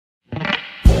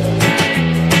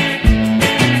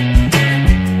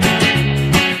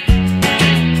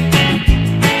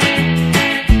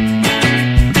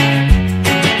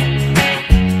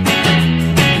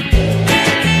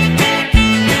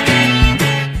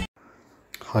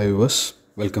Hi viewers,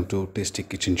 welcome to Tasty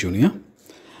Kitchen Junior.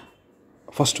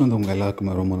 First வந்து உங்கள்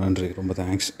எல்லாருக்குமே ரொம்ப நன்றி, ரொம்ப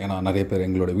தேங்க்ஸ். ஏன்னா நிறைய பேர்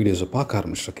எங்களோட வீடியோஸை பார்க்க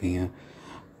ஆரம்பிச்சிருக்கீங்க,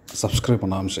 சப்ஸ்கிரைப்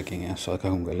பண்ண ஆரம்பிச்சிருக்கீங்க. ஸோ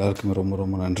அதுக்காக உங்கள் எல்லாருக்குமே ரொம்ப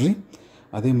ரொம்ப நன்றி.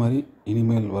 அதே மாதிரி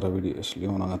இனிமேல் வர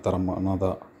வீடியோஸ்லேயும் நாங்கள்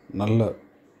தரமானதாக நல்ல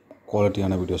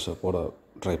குவாலிட்டியான வீடியோஸை போட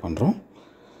ட்ரை பண்ணுறோம்.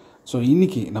 ஸோ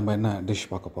இன்றைக்கி நம்ம என்ன டிஷ்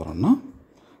பார்க்க போகிறோம்னா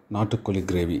நாட்டுக்கோழி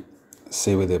கிரேவி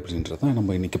செய்வது அப்படின்றது தான்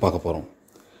நம்ம இன்றைக்கி பார்க்க போகிறோம்.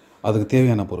 அதுக்கு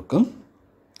தேவையான பொருட்கள்: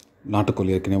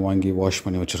 நாட்டுக்கோழி ஏற்கனவே வாங்கி வாஷ்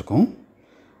பண்ணி வச்சுருக்கோம்.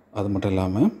 அது மட்டும்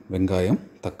இல்லாமல் வெங்காயம்,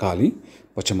 தக்காளி,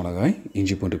 பச்சை மிளகாய்,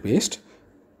 இஞ்சி பூண்டு பேஸ்ட்,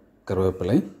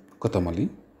 கருவேப்பிலை, கொத்தமல்லி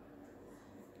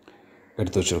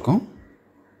எடுத்து வச்சுருக்கோம்.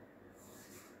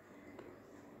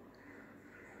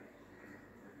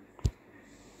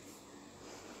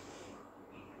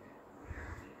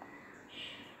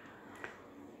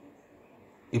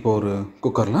 இப்போ ஒரு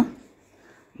குக்கரில்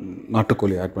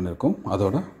நாட்டுக்கோழி ஆட் பண்ணியிருக்கோம்.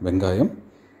 அதோட வெங்காயம்,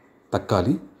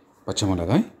 தக்காளி, பச்சை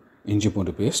மிளகாய், இஞ்சி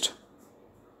பூண்டு பேஸ்ட்,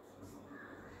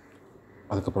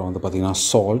 அதுக்கப்புறம் வந்து பார்த்திங்கன்னா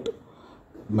சால்ட்,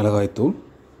 மிளகாய்த்தூள்,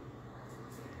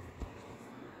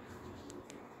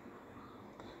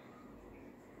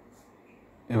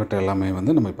 இவற்றை எல்லாமே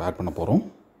வந்து நம்ம இப்போ ஆட் பண்ண போகிறோம்.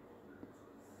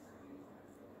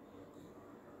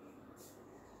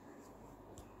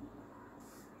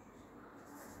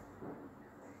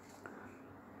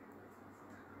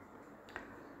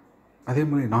 அதே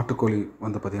மாதிரி நாட்டுக்கோழி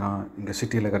வந்து பார்த்திங்கன்னா இங்கே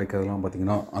சிட்டியில் கிடைக்கிறதுலாம்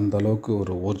பார்த்திங்கன்னா அந்த அளவுக்கு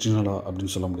ஒரு ஒரிஜினலாக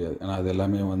அப்படின்னு சொல்ல முடியாது. ஏன்னா அது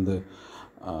எல்லாமே வந்து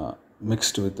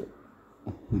மிக்ஸ்டு வித்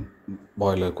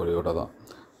பாய்லர் கோழியோட தான்.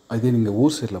 அதே நீங்கள்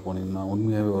ஊர் சைடில் போனீங்கன்னா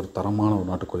உண்மையாகவே ஒரு தரமான ஒரு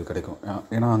நாட்டுக்கோழி கிடைக்கும்.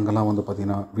 ஏன்னா அங்கெல்லாம் வந்து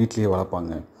பார்த்திங்கன்னா வீட்லேயே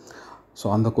வளர்ப்பாங்க. ஸோ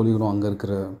அந்த கோழிகளும் அங்கே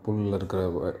இருக்கிற புல்லில் இருக்கிற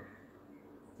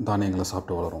தானியங்களை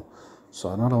சாப்பிட்டு வளரும். ஸோ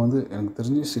அதனால் வந்து எனக்கு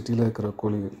தெரிஞ்சு சிட்டியில் இருக்கிற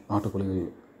நாட்டுக்கோழிகள்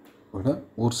விட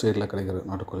ஊர் சைடில் கிடைக்கிற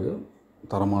நாட்டுக்கோழிகள்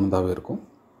தரமானதாகவே இருக்கும்.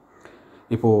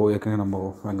 இப்போது ஏற்கனவே நம்ம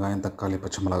வெங்காயம், தக்காளி,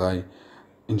 பச்சை மிளகாய்,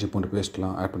 இஞ்சி பூண்டு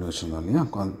பேஸ்ட்லாம் ஆட் பண்ணி வச்சுருந்தோம் இல்லையா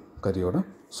கறியோட.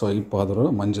 ஸோ இப்போ அதோட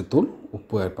மஞ்சத்தூள்,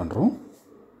 உப்பு ஆட் பண்ணுறோம்.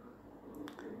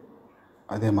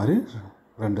 அதே மாதிரி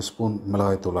 2 ஸ்பூன்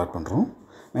மிளகாய்த்தூள் ஆட் பண்ணுறோம்.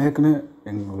 நான் ஏற்கனவே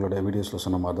எங்களுடைய வீடியோஸில்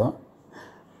சொன்ன மாதிரி தான்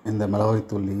இந்த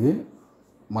மிளகாய்த்தூள்லேயே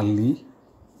மல்லி,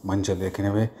 மஞ்சள்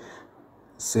ஏற்கனவே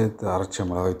சேர்த்து அரைச்ச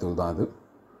மிளகாய்த்தூள் தான் அது.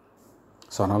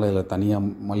 ஸோ அதனால் இதில்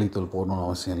தனியாக மல்லித்தூள் போடணும்னு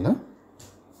அவசியம் இல்லை.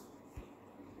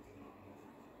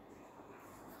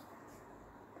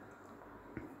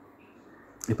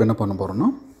 இப்போ என்ன பண்ண போகிறோன்னா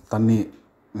தண்ணி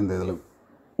இந்த இதில்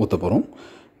ஊற்ற போகிறோம்.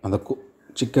 அந்த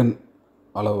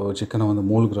சிக்கனை வந்து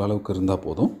மூழ்கிற அளவுக்கு இருந்தால்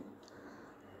போதும்.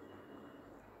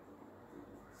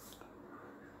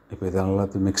 இப்போ இதை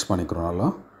எல்லாத்தையும் மிக்ஸ் பண்ணிக்கிறோம் நல்லா.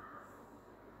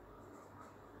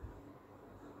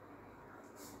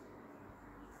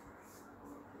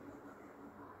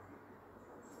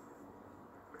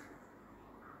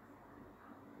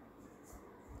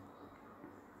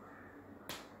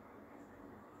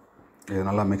 இது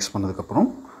நல்லா மிக்ஸ் பண்ணதுக்கப்புறம்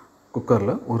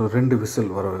குக்கரில் ஒரு 2 விசில்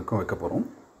வர வரைக்கும் வைக்க போகிறோம்.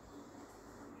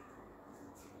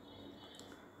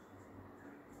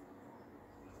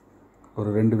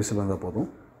 ஒரு 2 விசில் வந்தால் போதும்.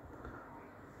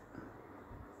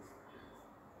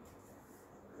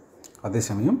 அதே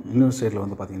சமயம் இன்னொரு சைடில்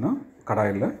வந்து பார்த்திங்கன்னா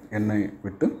கடாயில் எண்ணெய்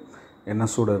விட்டு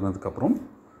எண்ணெய் சூடானதுக்கப்புறம்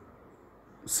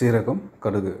சீரகம்,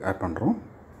 கடுகு ஆட் பண்ணுறோம்.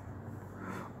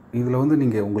 இதில் வந்து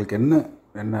நீங்கள் உங்களுக்கு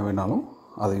என்ன வேணாலும்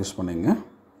அதை யூஸ் பண்ணிங்க.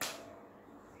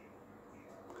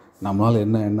 நம்மளால்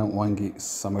என்ன எண்ணெய் வாங்கி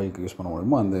சமையலுக்கு யூஸ் பண்ண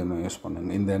முடியுமோ அந்த எண்ணெய் யூஸ்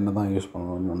பண்ணுங்கள். இந்த எண்ணெய் தான் யூஸ்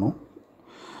பண்ணணும்னு ஒன்றும்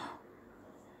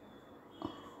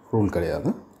ரூல் கிடையாது.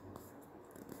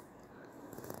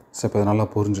 ஸோ இப்போ இது நல்லா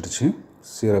பொரிஞ்சிடுச்சு.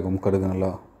 சீரகம், கடுகு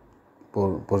நல்லா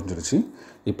பொரிஞ்சிடுச்சு.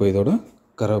 இப்போ இதோட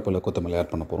கருவேப்பிலை, கொத்தமல்லி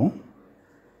ஆட் பண்ண போகிறோம்.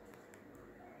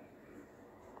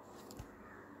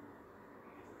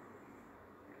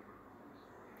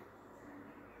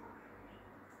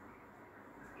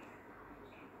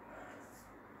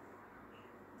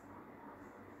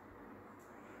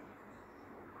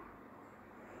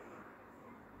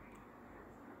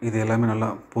 இது எல்லாமே நல்லா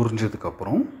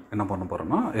பொரிஞ்சதுக்கப்புறம் என்ன பண்ண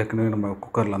போகிறோன்னா ஏற்கனவே நம்ம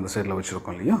குக்கரில் அந்த சைடில்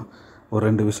வச்சுருக்கோம் இல்லையா, ஒரு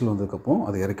 2 விசில் வந்ததுக்கப்புறம்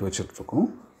அதை இறக்கி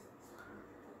வச்சுட்ருக்கோம்.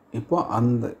 இப்போ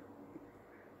அந்த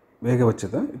வேக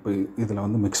வச்சதை இப்போ இதில்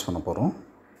வந்து மிக்ஸ் பண்ண போகிறோம்.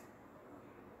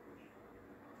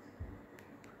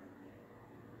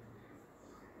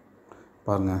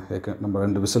 பாருங்கள், நம்ம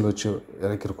 2 விசில் வச்சு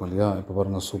இறக்கிருக்கோம் இல்லையா. இப்போ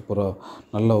பாருங்கள், சூப்பராக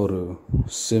நல்ல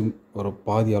ஒரு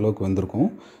பாதி அளவுக்கு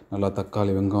வெந்திருக்கும். நல்லா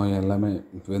தக்காளி, வெங்காயம் எல்லாமே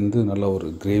வெந்து நல்ல ஒரு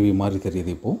கிரேவி மாதிரி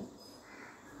தெரியுது. இப்போது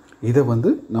இதை வந்து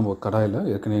நம்ம கடாயில்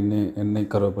ஏற்கனவே எண்ணெய்,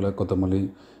 கருவேப்பிலை, கொத்தமல்லி,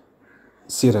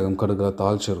 சீரகம், கடுகு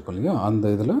தாளிச்சு இருக்கும் இல்லையா,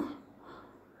 அந்த இதில்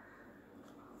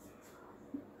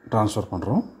ட்ரான்ஸ்ஃபர்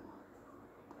பண்ணுறோம்.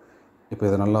 இப்போ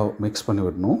இதை நல்லா மிக்ஸ் பண்ணி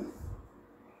விடணும்.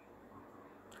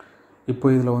 இப்போ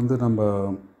இதில் வந்து நம்ம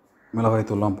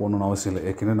மிளகாய்த்தூள்லாம் போடணுன்னு அவசியம் இல்லை.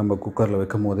 ஏற்கனவே நம்ம குக்கரில்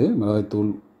வைக்கும் போதே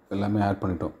மிளகாய்த்தூள் எல்லாமே ஆட்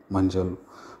பண்ணிட்டோம். மஞ்சள்,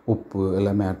 உப்பு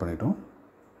எல்லாமே ஆட் பண்ணிட்டோம்.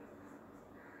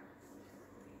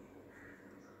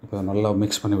 இப்போ நல்லா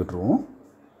மிக்ஸ் பண்ணி விட்டுருவோம்.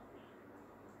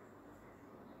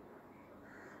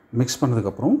 மிக்ஸ்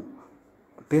பண்ணதுக்கப்புறம்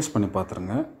டேஸ்ட் பண்ணி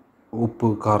பார்த்துருங்க, உப்பு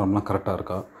காரம்லாம் கரெக்டாக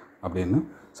இருக்கா அப்படின்னு.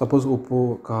 சப்போஸ் உப்பு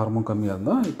காரமும் கம்மியாக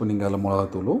இருந்தால் இப்போ நீங்கள் அதில்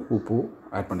மிளகாத்தூளோ உப்பு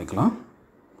ஆட் பண்ணிக்கலாம்.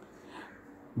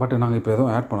 பட் நாங்கள் இப்போ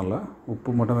எதுவும் ஆட் பண்ணலை. உப்பு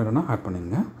மட்டும் வேணும்னா ஆட்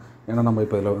பண்ணிங்க. ஏன்னா நம்ம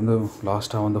இப்போ இதில் வந்து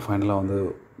லாஸ்ட்டாக வந்து ஃபைனலாக வந்து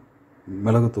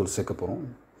மிளகுத்தூள் சேர்க்க போகிறோம்.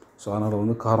 ஸோ அதனால்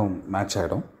வந்து காரம் மேட்ச்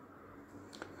ஆகிடும்.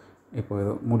 இப்போ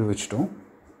இதை மூடி வச்சுட்டோம்.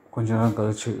 கொஞ்ச நேரம்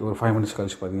கழித்து ஒரு 5 மினிட்ஸ்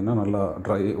கழித்து பார்த்திங்கன்னா நல்லா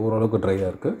ஓரளவுக்கு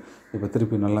ட்ரையாக இருக்குது. இப்போ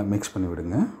திருப்பி நல்லா மிக்ஸ் பண்ணி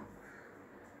விடுங்க.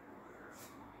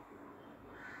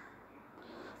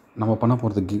 நம்ம பண்ண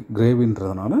போகிறது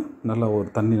கிரேவின்றதுனால நல்லா ஒரு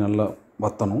தண்ணி நல்லா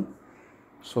வற்றணும்.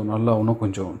 ஸோ நல்லா இன்னும்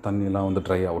கொஞ்சம் தண்ணியெலாம் வந்து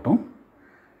ட்ரை ஆகட்டும்.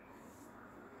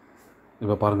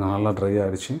 இப்போ பாருங்கள் நல்லா ட்ரை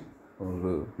ஆகிடுச்சு.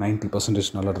 ஒரு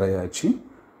 90% நல்லா ட்ரை ஆகிடுச்சு.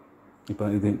 இப்போ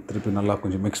இது திருப்பி நல்லா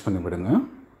கொஞ்சம் மிக்ஸ் பண்ணி விடுங்க.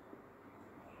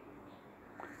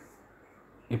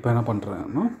 இப்போ என்ன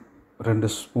பண்ணுறேன்னா 2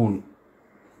 ஸ்பூன்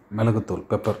மிளகுத்தூள்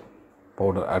பெப்பர்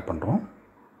பவுடர் ஆட் பண்ணுறோம்.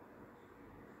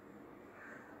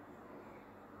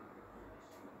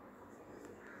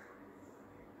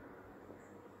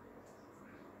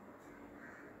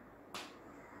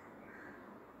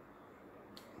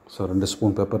 ஸோ 2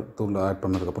 ஸ்பூன் பெப்பர் தூள் ஆட்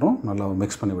பண்ணதுக்கப்புறம் நல்லா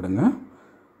மிக்ஸ் பண்ணி விடுங்க.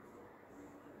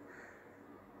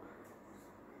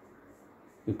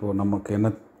 இப்போது நமக்கு என்ன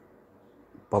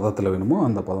பதத்தில் வேணுமோ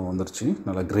அந்த பதம் வந்துடுச்சு.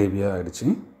 நல்லா கிரேவியாக ஆகிடுச்சு.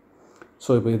 ஸோ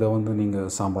இப்போ இதை வந்து நீங்கள்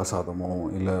சாம்பார் சாதமோ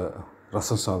இல்லை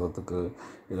ரசம் சாதத்துக்கு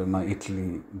இல்லைன்னா இட்லி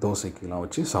தோசைக்கெலாம்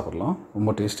வச்சு சாப்பிட்லாம்.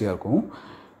 ரொம்ப டேஸ்டியாக இருக்கும்.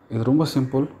 இது ரொம்ப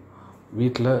சிம்பிள்,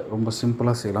 வீட்டில் ரொம்ப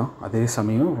சிம்பிளாக செய்யலாம். அதே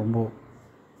சமயம் ரொம்ப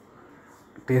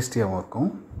டேஸ்டியாகவும்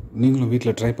இருக்கும். நீங்களும்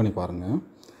வீட்டில் ட்ரை பண்ணி பாருங்கள்.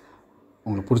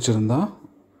 உங்களுக்கு பிடிச்சிருந்தா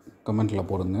கமெண்ட்டில்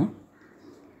போடுங்க.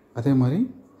 அதே மாதிரி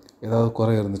ஏதாவது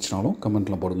குறை இருந்துச்சுனாலும்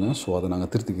கமெண்ட்டில் போடுங்க. ஸோ அதை நாங்கள்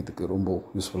திருத்திக்கிறதுக்கு ரொம்ப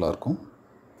யூஸ்ஃபுல்லாக இருக்கும்.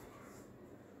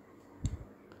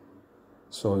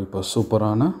 ஸோ இப்போ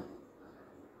சூப்பரான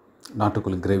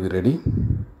நாட்டுக்கோழி கிரேவி ரெடி.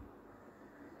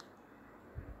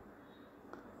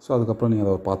 ஸோ அதுக்கப்புறம் நீங்கள்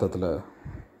அதை ஒரு பாத்திரத்தில்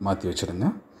மாற்றி வச்சுடுங்க.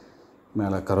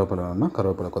 மேலே கருவேப்பிலை வேணும்னா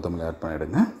கருவேப்பிலை கொத்தமல்லி ஆட்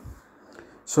பண்ணிவிடுங்க.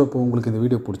 ஸோ இப்போ உங்களுக்கு இந்த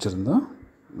வீடியோ பிடிச்சிருந்தா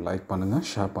லைக் பண்ணுங்கள்,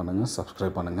 ஷேர் பண்ணுங்கள்,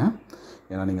 சப்ஸ்கிரைப் பண்ணுங்கள்.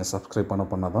 ஏன்னா நீங்கள் சப்ஸ்கிரைப்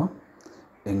பண்ண தான்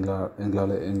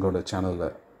எங்களால் எங்களோட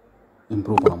சேனலில்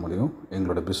இம்ப்ரூவ் பண்ண முடியும்,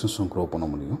 எங்களோட பிஸ்னஸும் க்ரோ பண்ண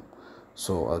முடியும்.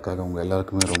 ஸோ அதுக்காக உங்கள்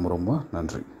எல்லாருக்குமே ரொம்ப ரொம்ப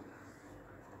நன்றி.